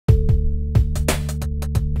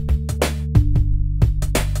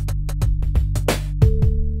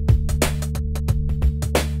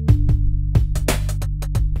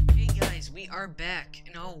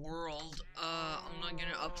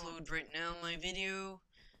video.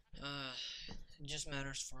 It just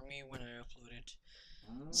matters for me when I upload it.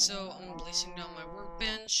 So I'm placing down my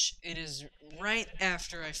workbench. It is right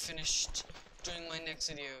after I finished doing my next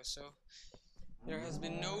video, so there has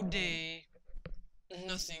been no day,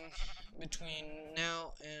 nothing between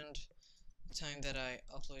now and the time that I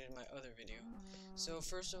uploaded my other video. So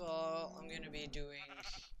first of all, I'm gonna be doing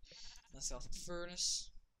myself a furnace,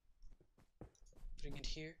 putting it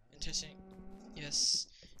here and testing. Yes,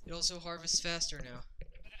 it also harvests faster now.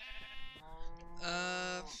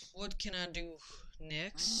 What can I do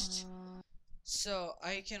next? So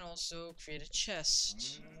I can also create a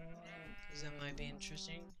chest, because that might be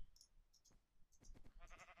interesting.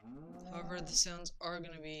 However, the sounds are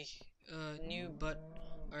gonna be new, but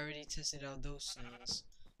I already tested out those sounds.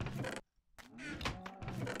 Oh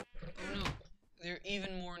no, they're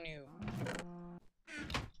even more new.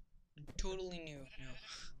 Totally new now.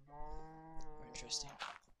 More interesting.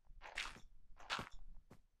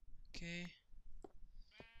 Okay.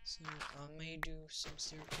 So I may do some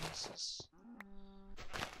staircases.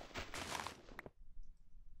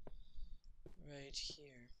 Right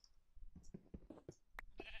here.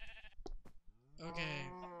 Okay.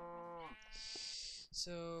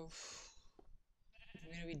 So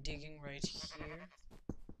I'm gonna be digging right here.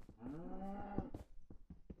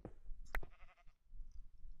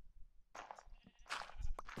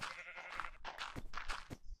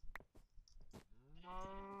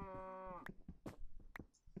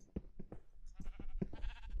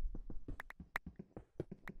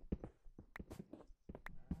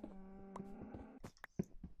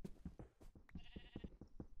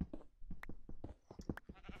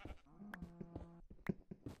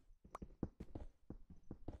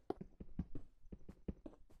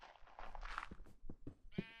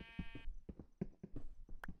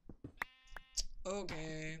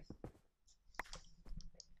 Okay.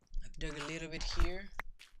 I've dug a little bit here.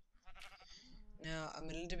 Now I'm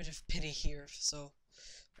a little bit of pity here, so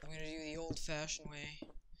I'm gonna do the old-fashioned way,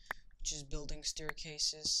 which is building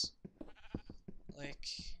staircases, like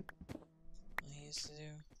I used to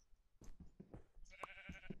do.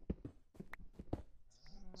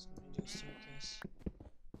 So I'm gonna do a staircase.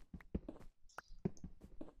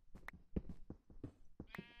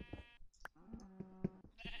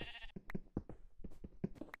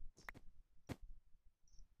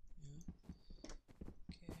 Yeah.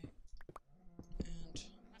 Okay. And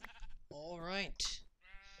alright.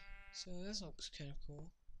 So this looks kind of cool.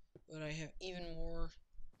 But I have even more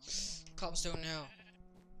cobblestone now.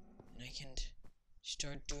 And I can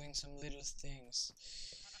start doing some little things.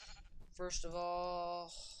 First of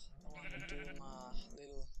all, I want to do my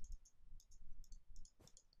little...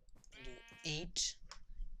 do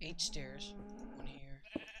 8 stairs. One here,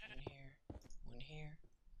 one here, one here.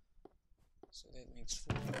 So that makes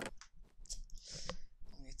 4.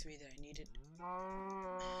 Only 3 that I needed.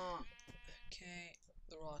 Okay,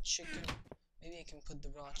 the raw chicken. Maybe I can put the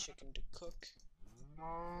raw chicken to cook.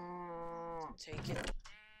 Take it.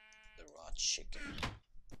 The raw chicken.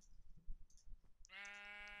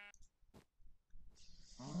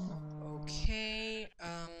 Okay,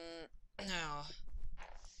 now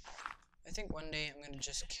I think one day I'm gonna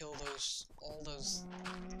just kill all those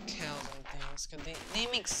cows and things, cause they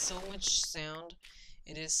make so much sound.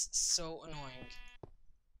 It is so annoying.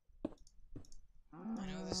 I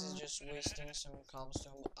know this is just wasting some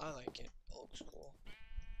cobblestone, but I like it. It looks cool.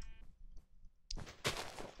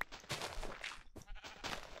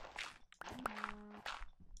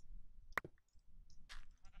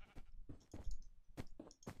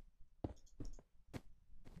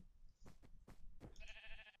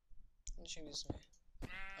 Let's show this way.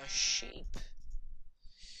 A sheep.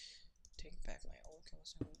 Take back my old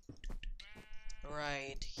cobblestone.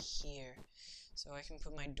 Right here. So I can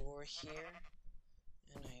put my door here,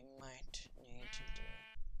 and I might need to do...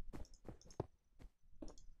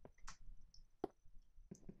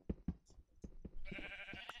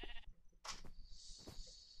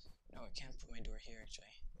 No, I can't put my door here, actually.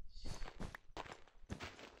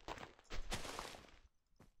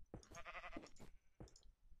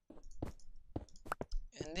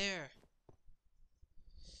 And there!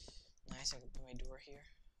 Nice, I can put my door here.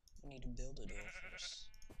 I need to build a door first.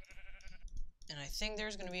 And I think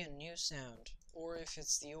there's gonna be a new sound. Or if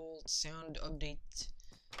it's the old sound update.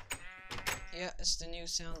 Yeah, it's the new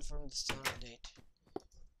sound from the sound update.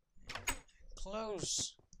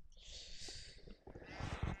 Close!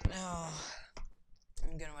 Now,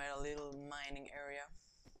 I'm gonna write a little mining area.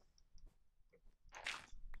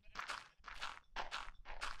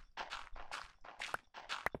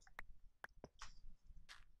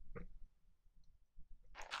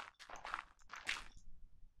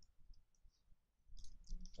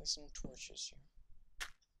 Place some torches here.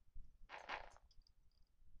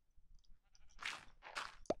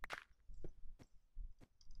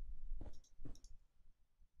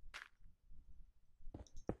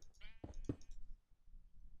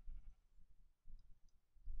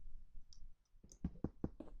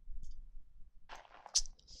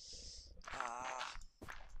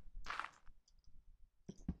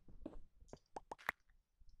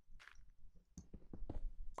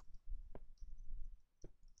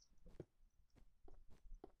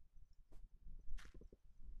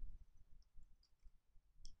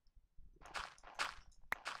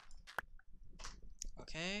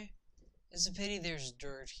 Okay. It's a pity there's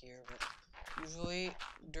dirt here, but usually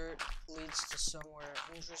dirt leads to somewhere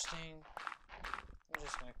interesting. I'm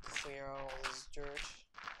just gonna clear out all this dirt.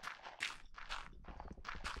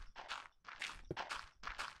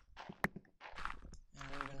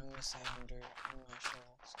 And I'm gonna miss out on dirt on my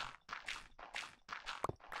shovel, so.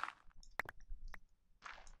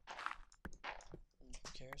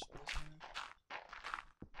 Who cares for this one?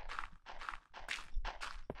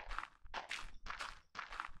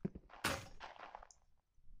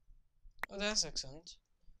 Oh, that's excellent.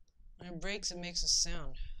 When it breaks, it makes a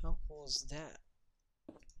sound. How cool is that?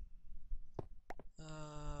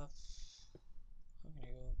 I'm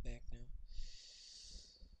gonna go back now.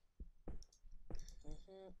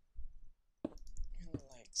 And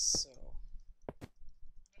like so.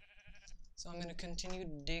 So I'm gonna continue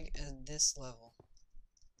to dig at this level.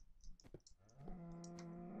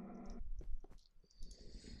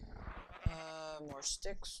 More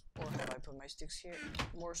sticks. Or have I put my sticks here?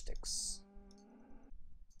 More sticks.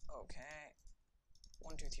 Okay.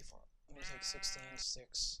 1, 2, 3, 4. I'm gonna take 16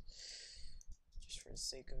 sticks. Just for the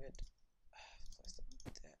sake of it.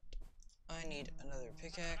 Place that. I need another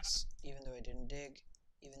pickaxe, even though I didn't dig.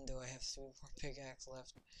 Even though I have 3 more pickaxe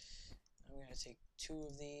left. I'm gonna take 2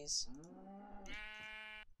 of these.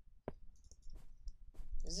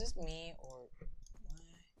 Is this me or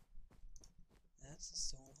why? That's a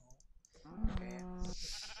stone hole. Okay.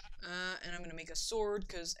 And I'm gonna make a sword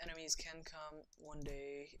because enemies can come one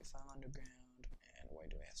day if I'm underground. And why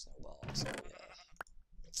do I have snowballs?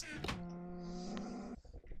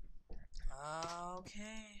 Yeah.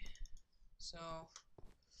 Okay. So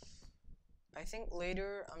I think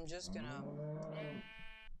later I'm just gonna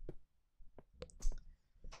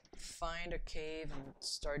find a cave and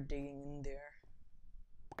start digging in there.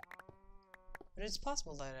 But it's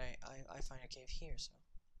possible that I find a cave here, so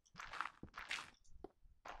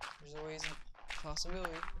there's always a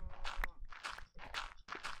possibility.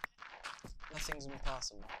 Nothing's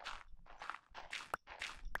impossible,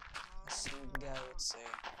 as some guy would say.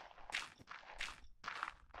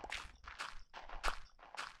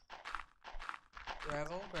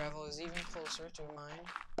 Gravel. Gravel is even closer to a mine.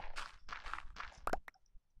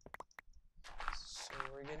 So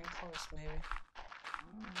we're getting close, maybe.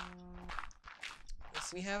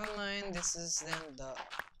 If we have a mine, this is then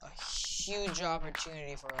a huge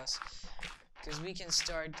opportunity for us. Because we can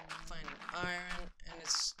start finding iron, and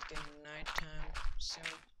it's getting nighttime soon.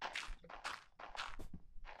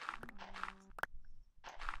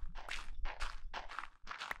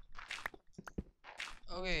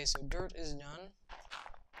 Okay, so dirt is done.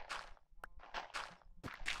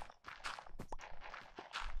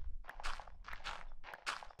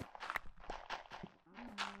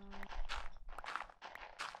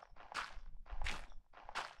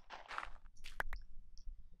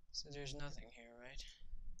 So there's nothing here, right?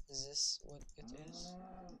 Is this what it is?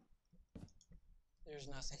 There's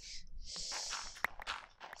nothing.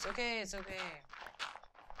 It's okay, it's okay.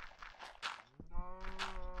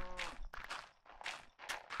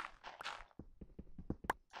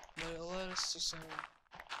 But it'll let us do some...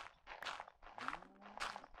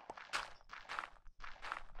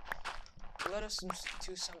 Let us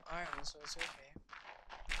do some iron, so it's okay.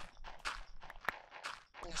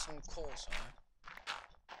 And some coal, sorry.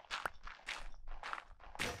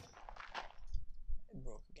 It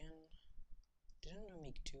broke again. Didn't I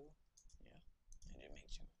make 2? Yeah, I did make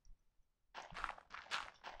 2.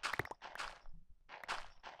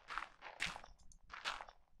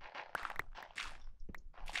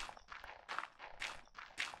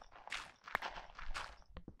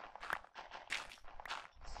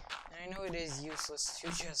 And I know it is useless to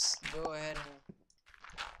just go ahead and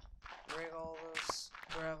break all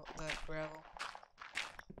that gravel.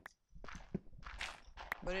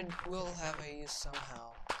 But it will have a use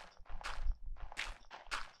somehow.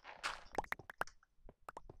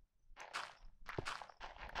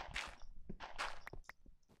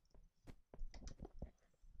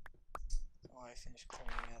 Oh, I finished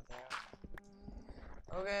cleaning out there.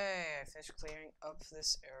 Okay. I finished clearing up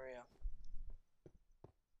this area.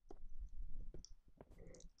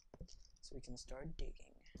 So we can start digging.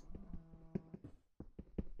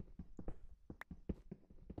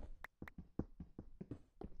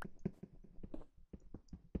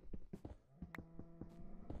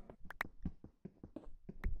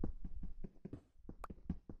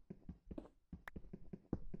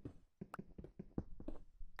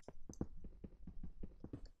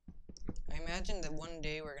 I imagine that one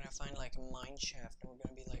day we're gonna find like a mine shaft and we're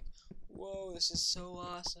gonna be like, whoa, this is so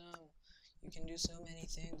awesome. You can do so many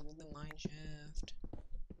things with the mine shaft.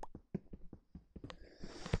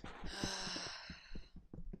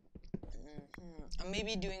 I'm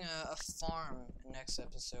maybe doing a farm next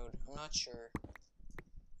episode. I'm not sure.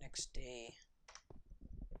 Next day.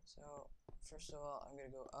 So, first of all, I'm gonna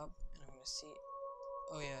go up and I'm gonna see.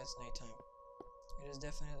 Oh, yeah, it's nighttime. It is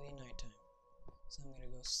definitely nighttime. So, I'm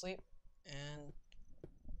gonna go sleep and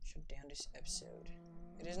shut down this episode.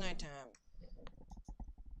 It is nighttime.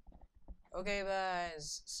 Okay,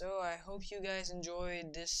 guys. So, I hope you guys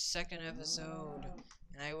enjoyed this second episode.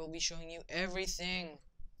 And I will be showing you everything.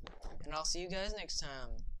 And I'll see you guys next time.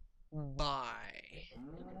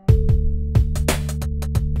 Bye.